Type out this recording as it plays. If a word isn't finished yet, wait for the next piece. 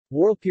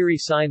Warlpiri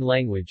Sign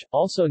Language,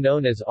 also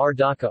known as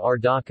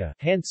Ardaka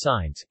hand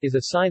signs, is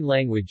a sign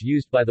language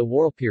used by the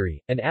Warlpiri,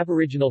 an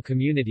Aboriginal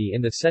community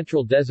in the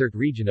Central Desert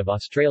region of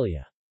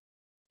Australia.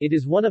 It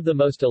is one of the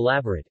most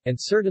elaborate, and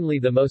certainly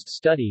the most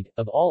studied,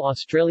 of all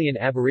Australian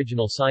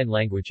Aboriginal sign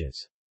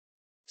languages.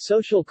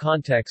 Social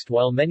context.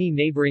 While many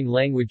neighboring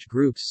language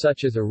groups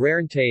such as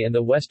Arrernte and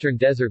the Western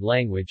Desert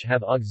language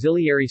have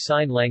auxiliary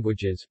sign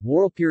languages,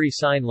 Warlpiri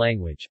Sign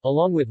Language,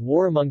 along with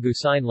Warramungu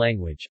Sign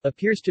Language,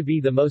 appears to be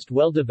the most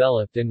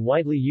well-developed and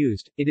widely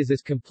used. It is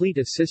as complete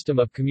a system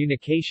of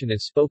communication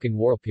as spoken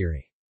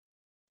Warlpiri.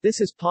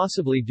 This is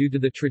possibly due to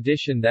the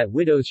tradition that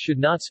widows should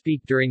not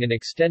speak during an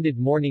extended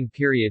mourning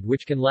period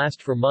which can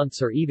last for months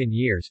or even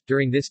years.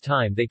 During this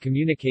time they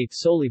communicate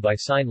solely by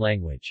sign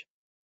language.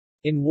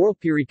 In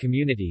Warlpiri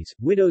communities,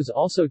 widows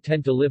also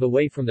tend to live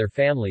away from their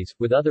families,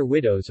 with other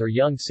widows or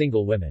young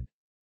single women.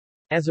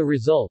 As a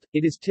result,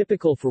 it is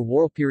typical for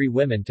Warlpiri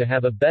women to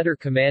have a better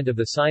command of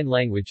the sign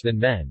language than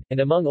men, and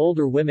among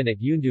older women at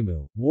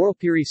Yundumu,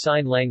 Warlpiri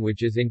Sign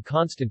Language is in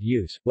constant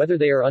use, whether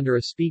they are under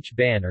a speech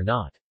ban or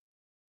not.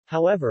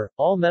 However,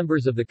 all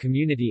members of the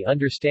community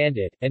understand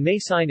it, and may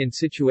sign in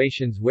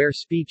situations where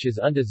speech is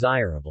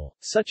undesirable,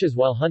 such as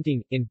while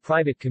hunting, in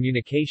private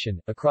communication,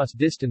 across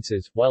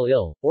distances, while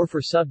ill, or for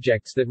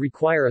subjects that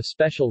require a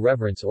special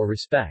reverence or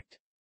respect.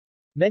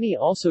 Many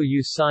also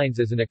use signs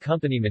as an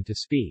accompaniment to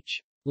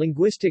speech.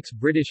 Linguistics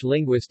British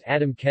linguist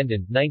Adam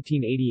Kendon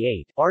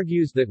 1988,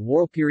 argues that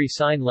Warlpiri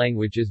Sign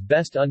Language is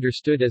best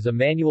understood as a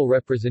manual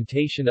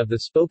representation of the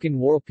spoken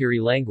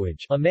Warlpiri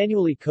language, a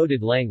manually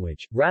coded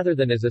language, rather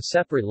than as a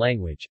separate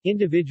language.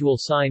 Individual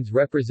signs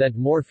represent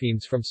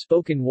morphemes from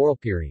spoken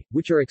Warlpiri,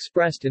 which are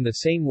expressed in the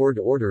same word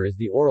order as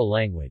the oral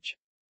language.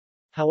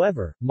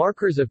 However,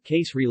 markers of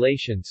case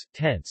relations,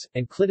 tense,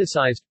 and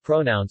cliticized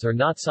pronouns are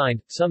not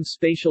signed. Some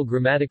spatial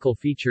grammatical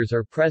features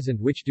are present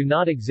which do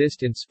not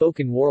exist in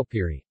spoken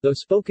Warlpiri, though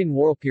spoken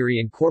Warlpiri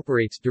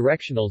incorporates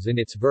directionals in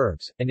its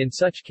verbs, and in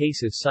such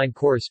cases sign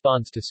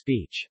corresponds to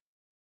speech.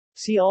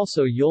 See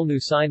also Yolnu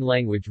Sign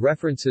Language.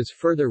 References.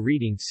 Further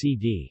reading.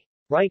 C.D.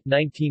 Wright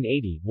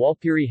 1980,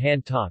 Warlpiri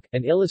Hand Talk,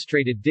 an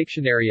illustrated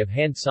dictionary of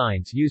hand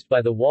signs used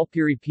by the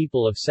Warlpiri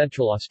people of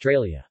Central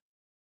Australia.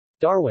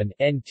 Darwin,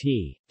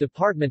 N.T.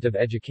 Department of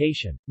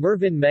Education.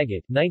 Mervyn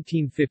Meggitt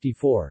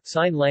 1954,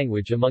 Sign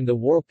Language among the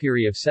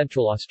Warlpiri of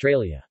Central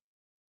Australia.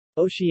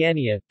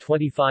 Oceania,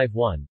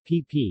 25-1,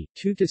 pp.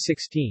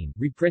 2-16,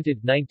 reprinted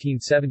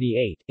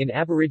 1978, in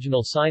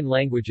Aboriginal Sign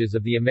Languages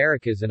of the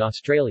Americas and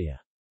Australia.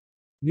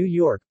 New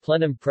York,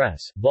 Plenum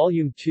Press,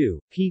 Volume 2,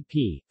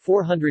 pp.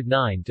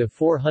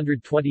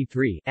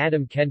 409-423.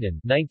 Adam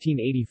Kendon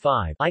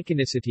 1985,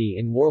 Iconicity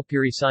in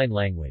Warlpiri Sign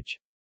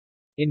Language.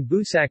 In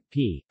Busak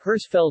P.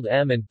 Hersfeld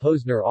M. and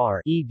Posner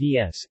R.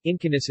 eds.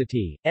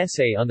 Inconicity,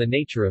 Essay on the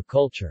Nature of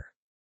Culture.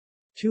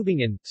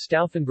 Tübingen,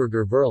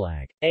 Stauffenberger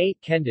Verlag. A.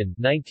 Kendon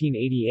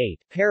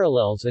 1988,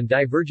 Parallels and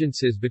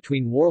Divergences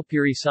between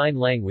Warlpiri Sign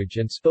Language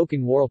and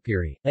Spoken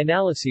Warlpiri,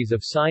 Analyses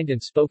of Signed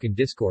and Spoken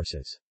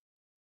Discourses.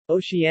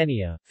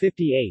 Oceania,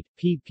 58,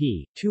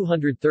 pp.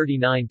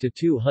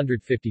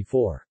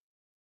 239-254.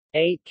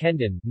 A.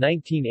 Kendon,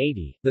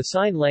 1980, The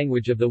Sign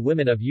Language of the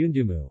Women of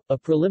Yundumu, a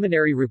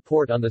preliminary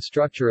report on the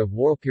structure of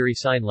Warlpiri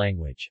Sign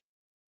Language.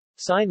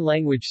 Sign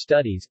Language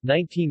Studies,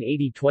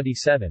 1980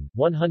 27,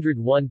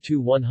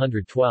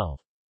 101-112.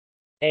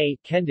 A.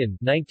 Kendon,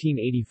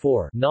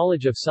 1984,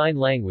 Knowledge of Sign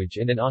Language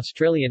in an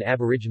Australian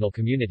Aboriginal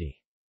Community.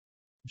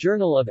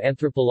 Journal of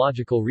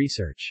Anthropological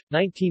Research,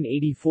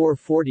 1984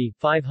 40,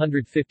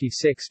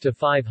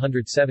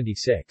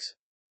 556-576.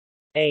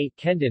 A.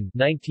 Kendon,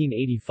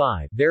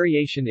 1985,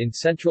 Variation in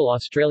Central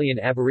Australian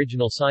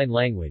Aboriginal Sign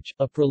Language,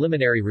 a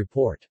preliminary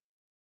report.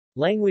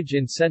 Language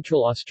in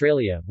Central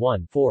Australia,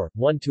 1 4,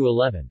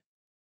 1-11.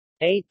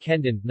 A.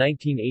 Kendon,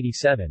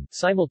 1987,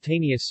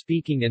 Simultaneous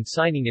Speaking and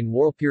Signing in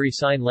Warlpiri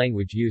Sign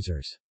Language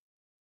Users.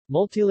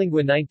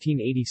 Multilingua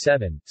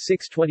 1987,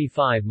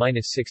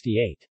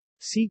 625-68.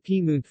 C.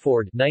 P.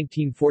 Mountford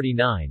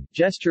 1949,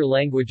 Gesture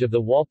Language of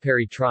the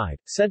Warlpiri Tribe,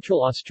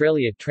 Central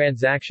Australia.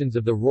 Transactions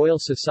of the Royal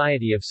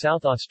Society of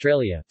South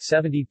Australia,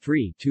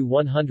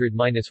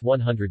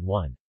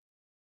 73-100-101.